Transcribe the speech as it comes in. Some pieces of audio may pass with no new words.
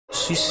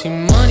She see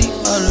money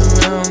all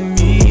around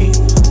me.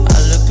 I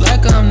look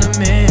like I'm the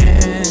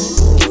man.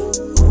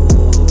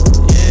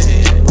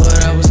 Yeah,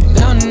 but I was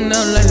down and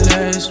out like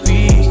last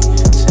week.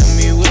 Tell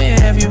me, where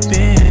have you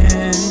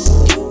been?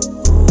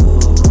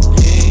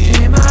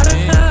 Came out of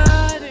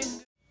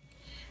hiding.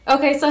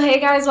 Okay, so hey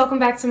guys, welcome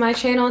back to my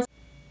channel.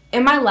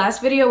 In my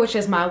last video, which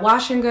is my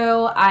wash and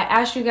go, I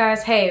asked you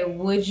guys, hey,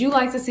 would you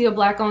like to see a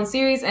black owned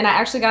series? And I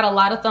actually got a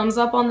lot of thumbs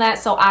up on that,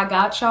 so I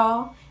got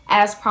y'all.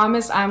 As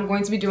promised, I'm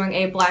going to be doing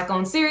a black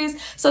owned series.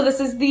 So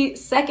this is the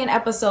second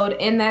episode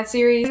in that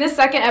series. This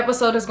second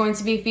episode is going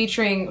to be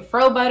featuring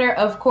Fro Butter.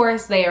 Of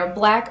course, they are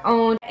black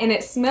owned and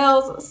it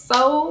smells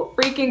so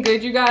freaking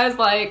good, you guys.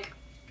 Like,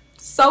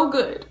 so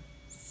good.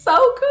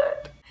 So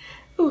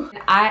good.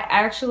 I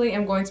actually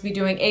am going to be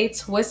doing a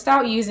twist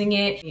out using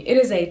it. It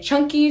is a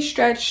chunky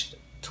stretched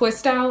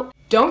twist out.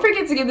 Don't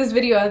forget to give this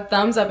video a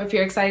thumbs up if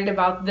you're excited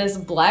about this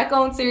black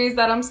owned series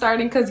that I'm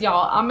starting, because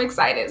y'all, I'm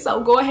excited.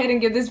 So go ahead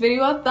and give this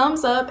video a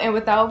thumbs up, and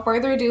without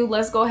further ado,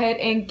 let's go ahead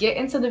and get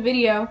into the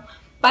video.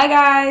 Bye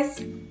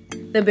guys.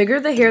 The bigger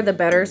the hair, the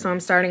better, so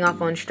I'm starting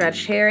off on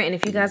stretched hair, and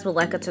if you guys would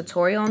like a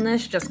tutorial on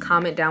this, just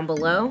comment down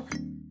below.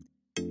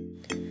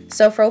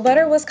 So Fro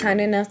Butter was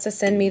kind enough to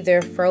send me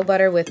their Fro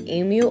Butter with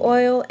emu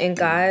oil, and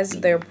guys,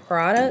 their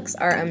products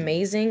are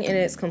amazing and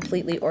it's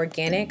completely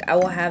organic. I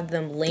will have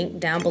them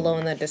linked down below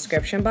in the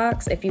description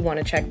box if you want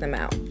to check them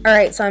out.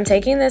 Alright, so I'm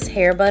taking this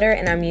hair butter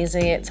and I'm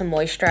using it to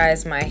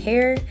moisturize my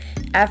hair.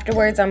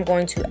 Afterwards, I'm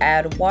going to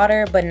add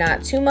water, but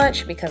not too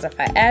much, because if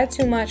I add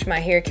too much,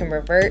 my hair can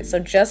revert. So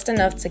just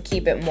enough to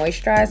keep it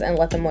moisturized and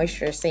let the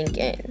moisture sink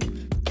in.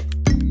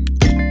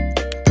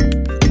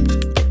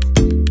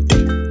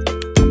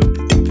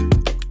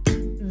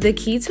 The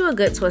key to a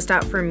good twist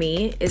out for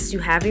me is to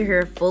have your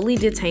hair fully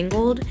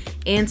detangled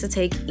and to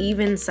take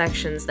even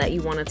sections that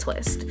you want to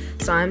twist.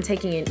 So I'm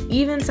taking an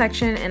even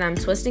section and I'm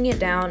twisting it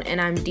down and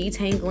I'm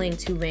detangling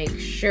to make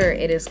sure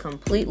it is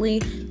completely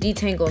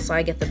detangled so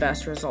I get the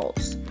best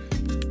results.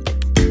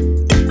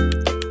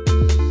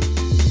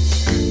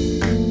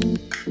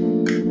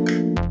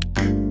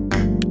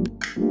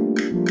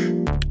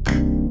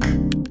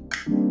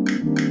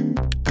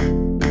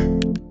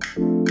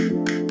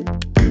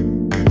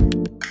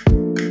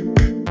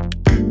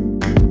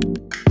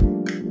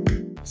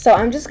 So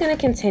I'm just going to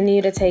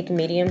continue to take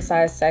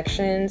medium-sized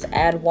sections,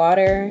 add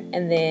water,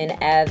 and then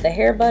add the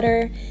hair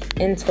butter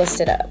and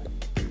twist it up.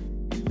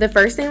 The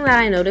first thing that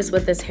I noticed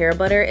with this hair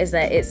butter is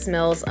that it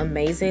smells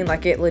amazing.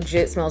 Like, it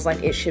legit smells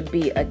like it should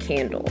be a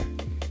candle.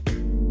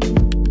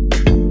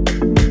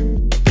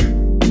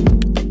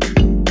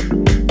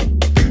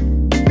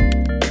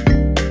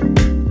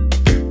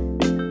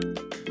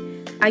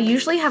 I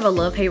usually have a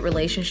love-hate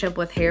relationship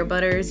with hair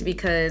butters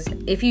because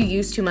if you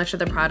use too much of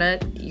the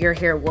product, your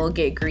hair will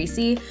get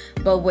greasy.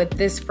 But with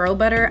this Fro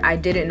Butter, I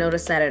didn't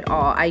notice that at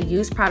all. I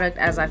use product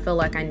as I feel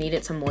like I need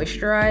it to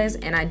moisturize,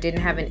 and I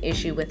didn't have an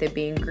issue with it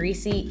being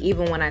greasy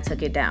even when I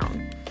took it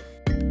down.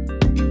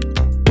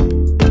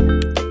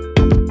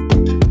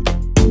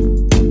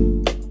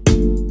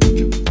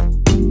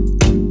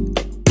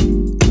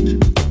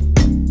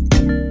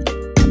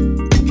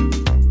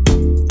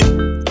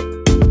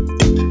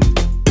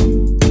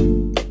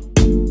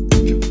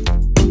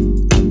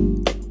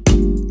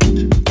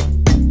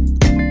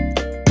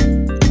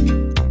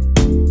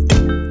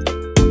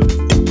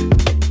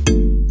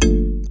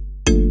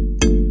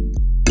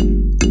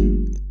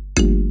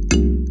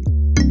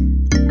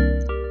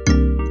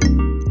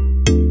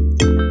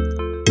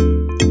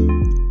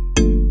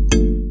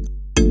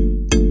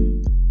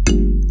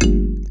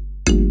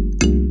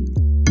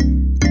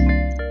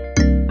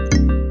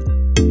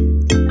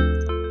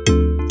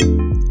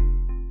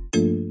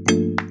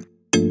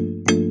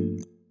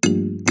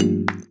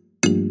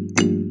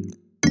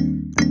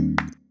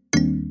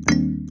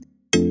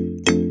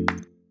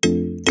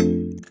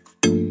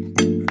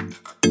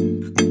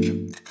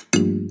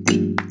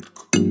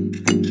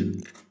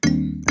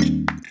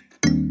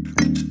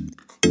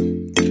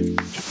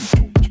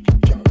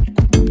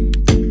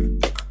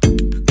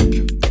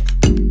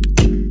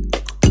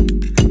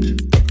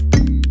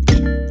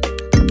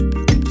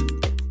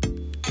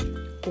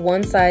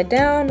 One side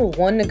down,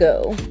 one to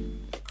go.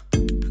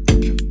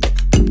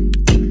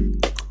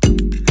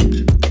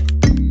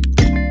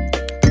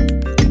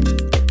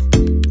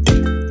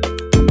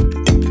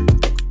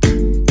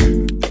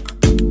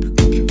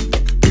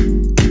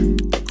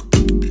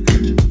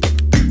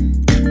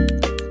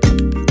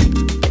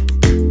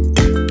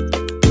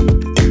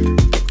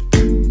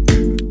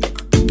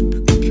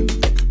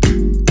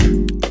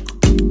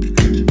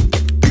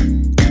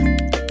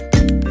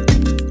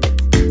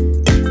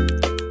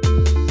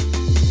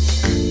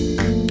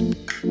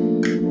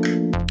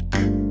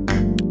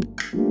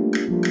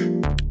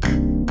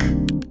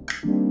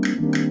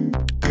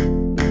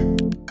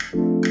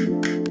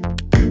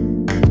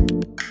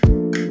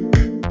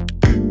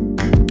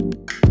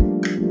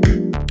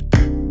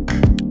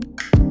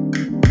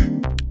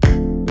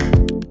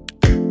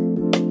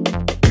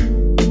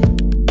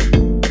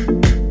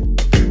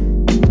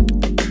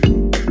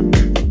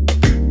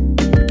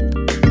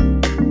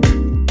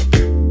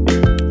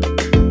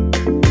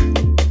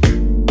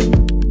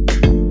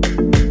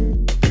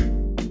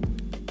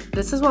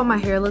 this is what my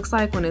hair looks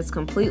like when it's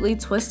completely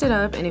twisted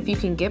up, and if you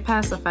can get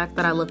past the fact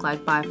that I look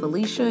like Bye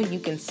Felicia, you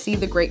can see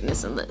the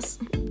greatness in this.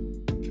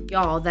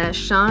 Y'all, that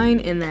shine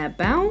and that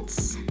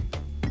bounce.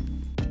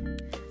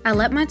 I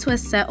let my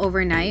twists set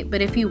overnight,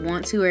 but if you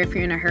want to or if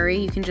you're in a hurry,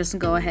 you can just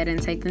go ahead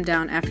and take them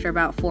down after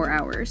about 4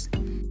 hours.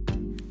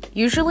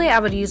 Usually I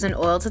would use an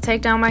oil to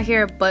take down my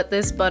hair, but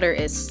this butter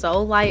is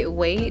so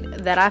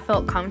lightweight that I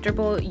felt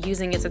comfortable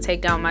using it to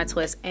take down my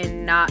twists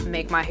and not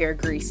make my hair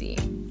greasy.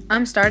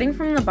 I'm starting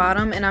from the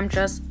bottom and I'm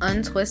just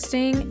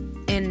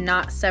untwisting and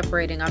not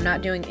separating. I'm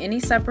not doing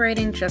any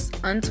separating, just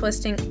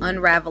untwisting,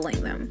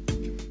 unraveling them.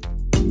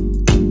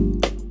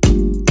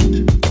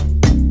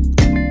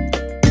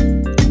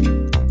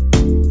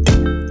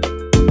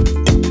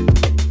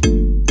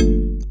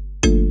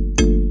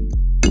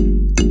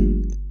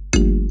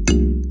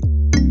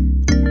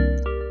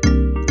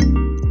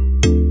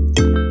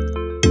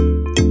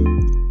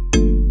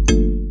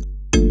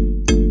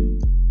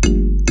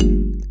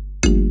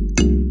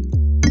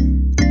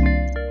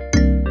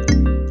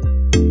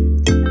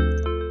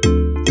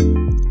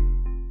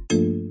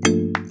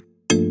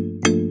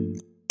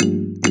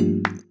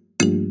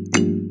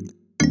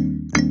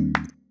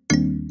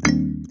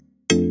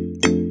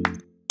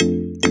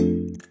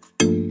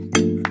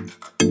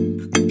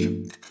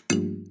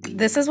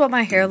 This is what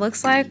my hair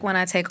looks like when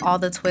I take all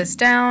the twists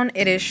down.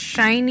 It is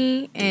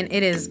shiny and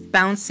it is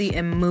bouncy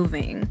and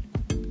moving.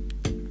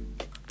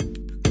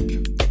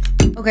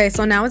 Okay,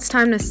 so now it's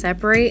time to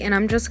separate, and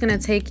I'm just gonna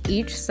take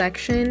each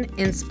section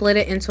and split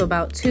it into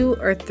about 2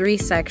 or 3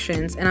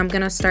 sections, and I'm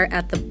gonna start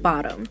at the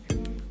bottom.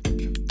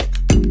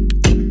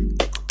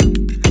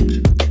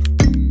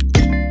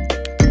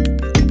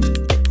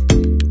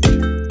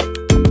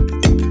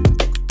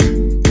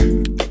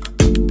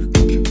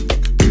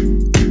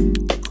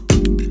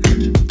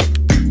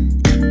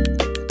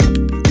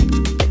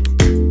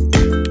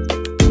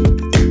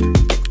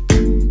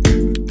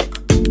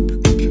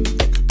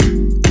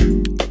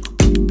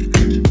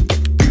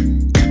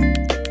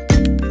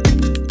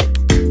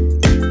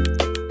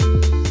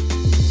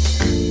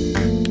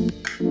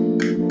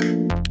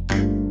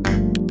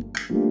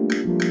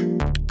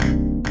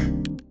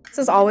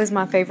 This is always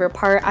my favorite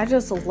part. I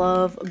just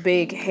love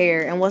big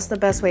hair, and what's the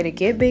best way to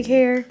get big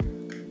hair?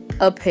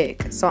 A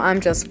pick. So I'm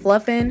just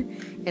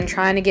fluffing and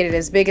trying to get it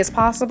as big as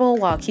possible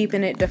while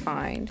keeping it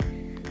defined.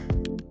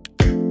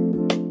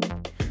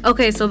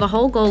 Okay, so the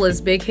whole goal is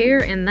big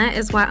hair, and that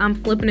is why I'm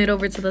flipping it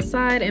over to the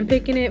side and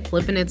picking it,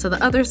 flipping it to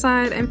the other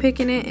side and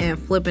picking it, and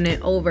flipping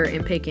it over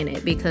and picking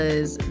it,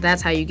 because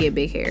that's how you get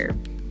big hair.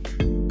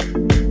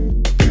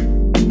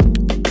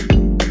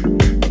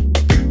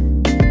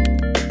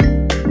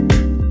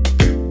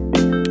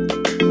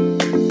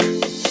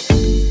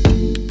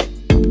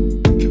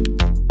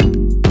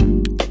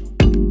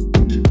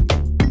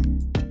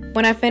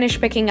 When I finish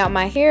picking out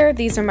my hair,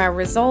 these are my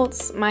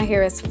results. My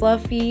hair is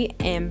fluffy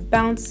and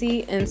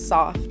bouncy and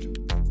soft.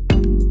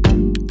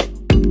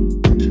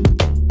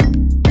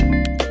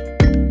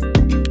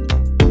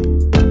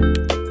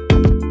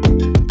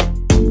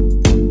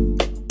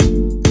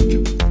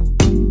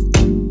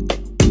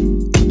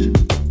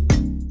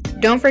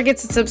 Don't forget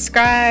to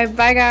subscribe.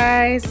 Bye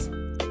guys.